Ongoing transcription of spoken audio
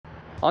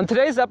On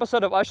today's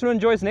episode of Ashwin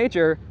Enjoys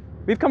Nature,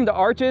 we've come to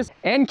Arches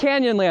and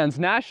Canyonlands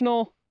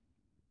National...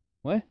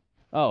 What?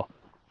 Oh,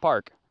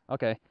 Park.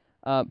 Okay.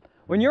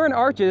 When you're in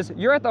Arches,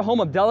 you're at the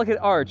home of Delicate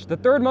Arch, the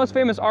third most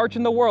famous arch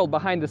in the world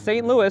behind the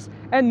St. Louis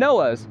and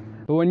Noah's.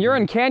 But when you're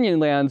in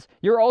Canyonlands,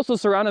 you're also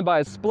surrounded by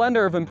a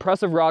splendor of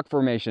impressive rock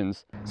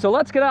formations. So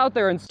let's get out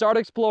there and start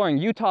exploring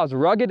Utah's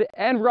rugged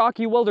and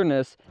rocky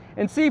wilderness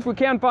and see if we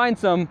can't find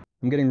some...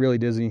 I'm getting really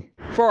dizzy.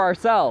 ...for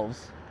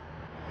ourselves.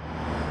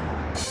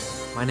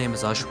 My name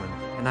is Ashwin,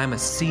 and I'm a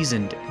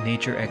seasoned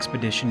nature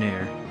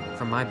expeditionaire.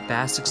 From my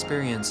vast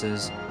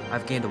experiences,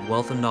 I've gained a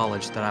wealth of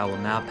knowledge that I will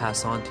now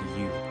pass on to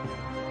you.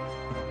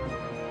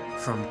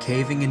 From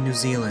caving in New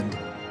Zealand,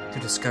 to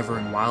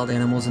discovering wild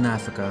animals in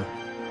Africa,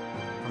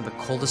 from the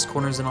coldest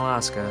corners in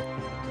Alaska,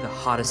 to the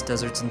hottest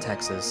deserts in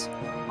Texas,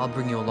 I'll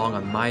bring you along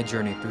on my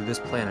journey through this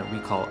planet we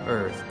call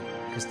Earth,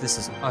 because this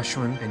is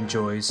Ashwin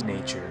Enjoys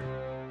Nature.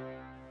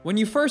 When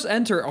you first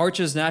enter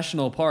Arches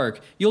National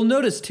Park, you'll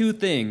notice two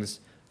things: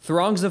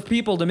 throngs of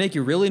people to make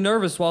you really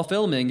nervous while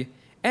filming,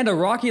 and a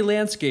rocky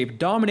landscape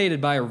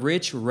dominated by a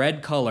rich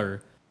red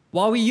color.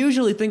 While we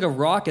usually think of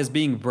rock as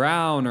being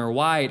brown or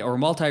white or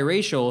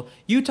multiracial,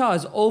 Utah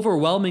is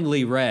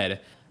overwhelmingly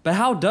red. But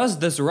how does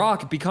this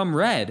rock become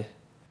red?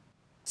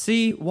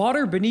 See,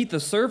 water beneath the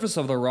surface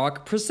of the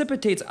rock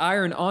precipitates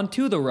iron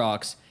onto the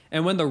rocks,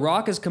 and when the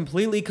rock is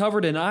completely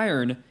covered in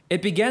iron,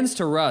 it begins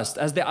to rust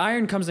as the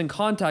iron comes in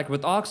contact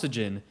with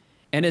oxygen.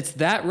 And it's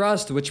that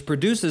rust which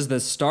produces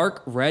this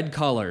stark red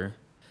color.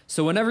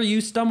 So whenever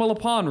you stumble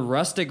upon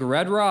rustic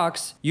red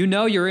rocks, you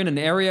know you're in an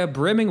area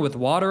brimming with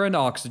water and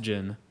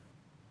oxygen.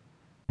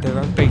 There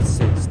are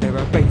bases, there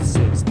are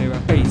bases, there are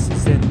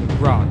bases in the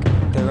rock.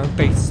 There are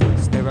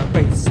bases, there are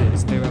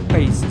bases, there are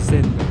bases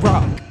in the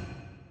rock.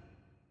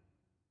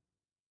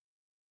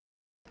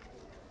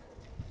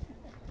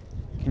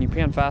 Can you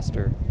pan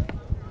faster?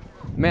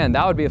 Man,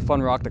 that would be a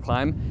fun rock to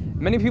climb.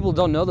 Many people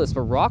don't know this,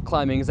 but rock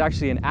climbing is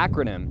actually an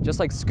acronym, just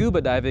like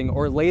scuba diving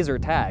or laser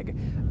tag.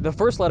 The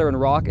first letter in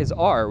rock is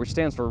R, which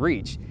stands for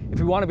reach. If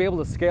we want to be able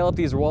to scale up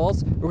these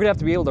walls, we're going to have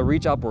to be able to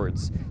reach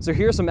upwards. So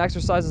here are some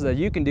exercises that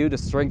you can do to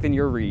strengthen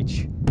your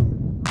reach.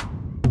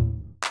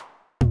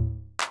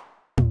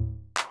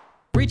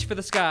 Reach for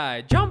the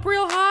sky, jump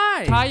real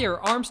high. Tie your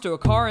arms to a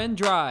car and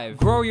drive.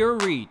 Grow your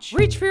reach.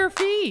 Reach for your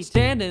feet.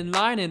 Stand in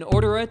line and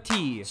order a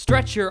tea.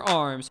 Stretch your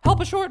arms.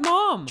 Help a short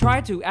mom.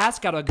 Try to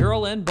ask out a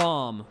girl and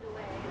bomb.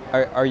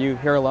 Are you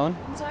here alone?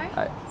 I'm sorry?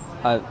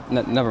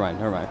 Never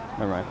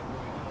mind.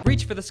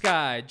 Reach for the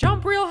sky,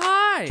 jump real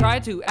high. Try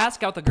to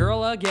ask out the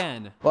girl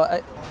again.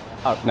 Well,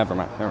 oh, never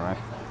mind.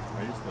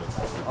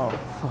 Oh,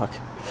 fuck.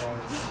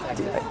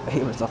 Dude, I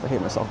hate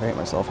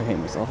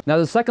myself. Now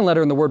the second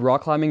letter in the word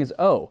rock climbing is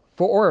O,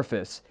 for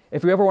orifice.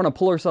 If we ever want to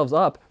pull ourselves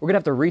up, we're gonna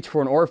have to reach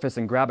for an orifice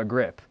and grab a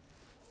grip.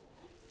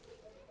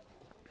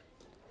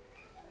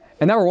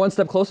 And now we're one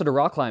step closer to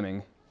rock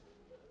climbing.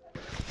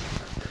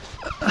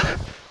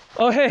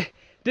 Oh hey,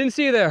 didn't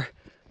see you there.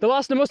 The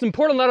last and most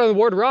important letter of the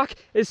word rock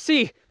is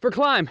C, for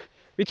climb.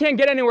 We can't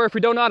get anywhere if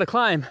we don't know how to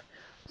climb.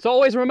 So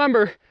always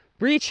remember,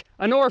 reach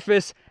an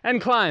orifice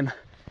and climb.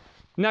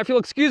 Now if you'll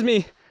excuse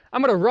me,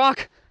 I'm gonna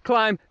rock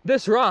climb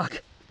this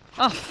rock.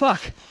 Oh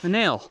fuck, a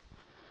nail.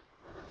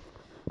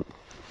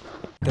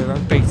 There are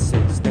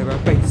bases, there are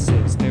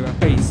bases, there are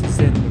bases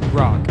in the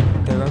rock.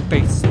 There are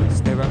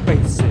bases, there are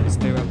bases,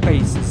 there are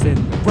bases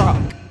in the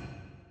rock.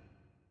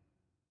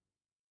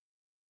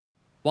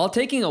 While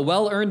taking a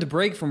well-earned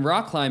break from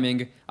rock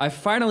climbing, I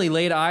finally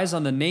laid eyes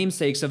on the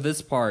namesakes of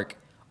this park,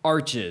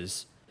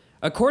 Arches.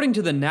 According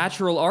to the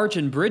Natural Arch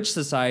and Bridge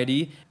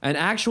Society, an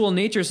actual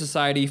nature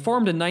society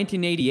formed in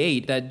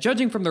 1988 that,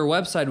 judging from their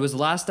website, was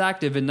last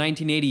active in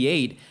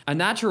 1988, a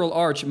natural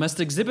arch must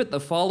exhibit the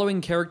following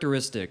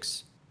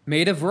characteristics: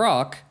 made of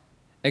rock,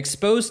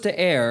 exposed to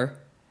air,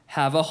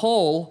 have a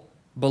hole,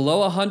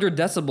 below 100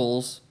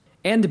 decibels,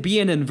 and be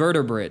an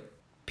invertebrate.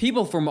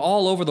 People from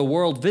all over the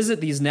world visit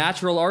these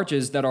natural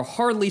arches that are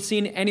hardly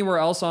seen anywhere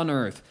else on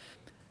Earth.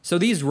 So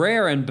these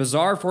rare and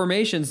bizarre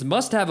formations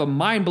must have a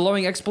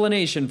mind-blowing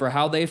explanation for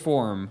how they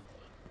form.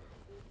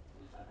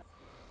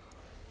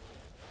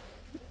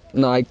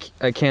 No,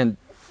 I can't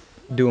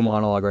do a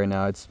monologue right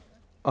now. It's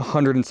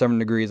 107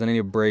 degrees. I need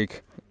a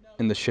break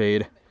in the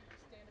shade.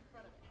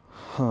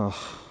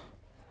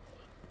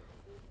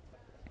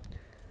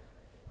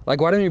 Like,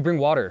 why didn't you bring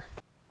water?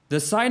 The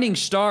signing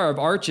star of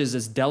Arches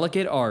is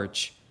Delicate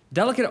Arch.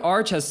 Delicate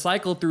Arch has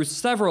cycled through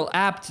several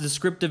apt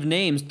descriptive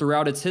names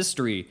throughout its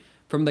history,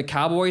 from the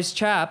cowboy's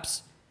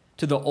chaps,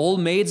 to the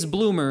old maid's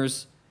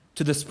bloomers,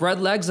 to the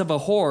spread legs of a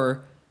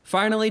whore,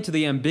 finally to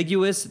the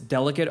ambiguous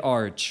Delicate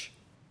Arch.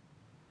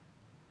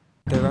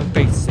 There are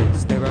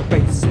bases, there are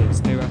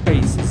bases, there are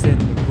bases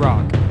in the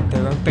rock.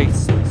 There are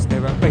bases,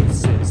 there are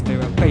bases,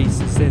 there are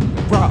bases in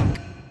the rock.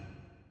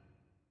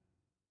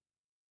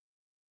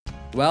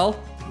 Well,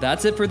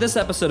 that's it for this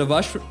episode of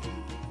Ashwin.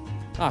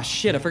 Ah,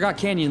 shit, I forgot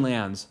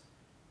Canyonlands.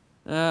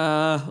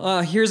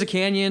 Here's a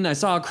canyon, I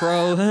saw a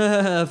crow,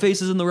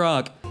 faces in the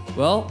rock.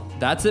 Well,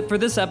 that's it for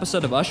this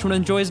episode of Ashwin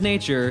Enjoys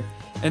Nature,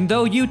 and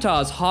though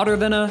Utah's hotter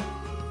than a...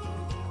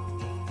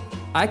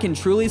 I can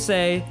truly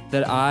say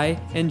that I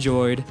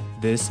enjoyed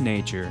this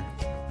nature.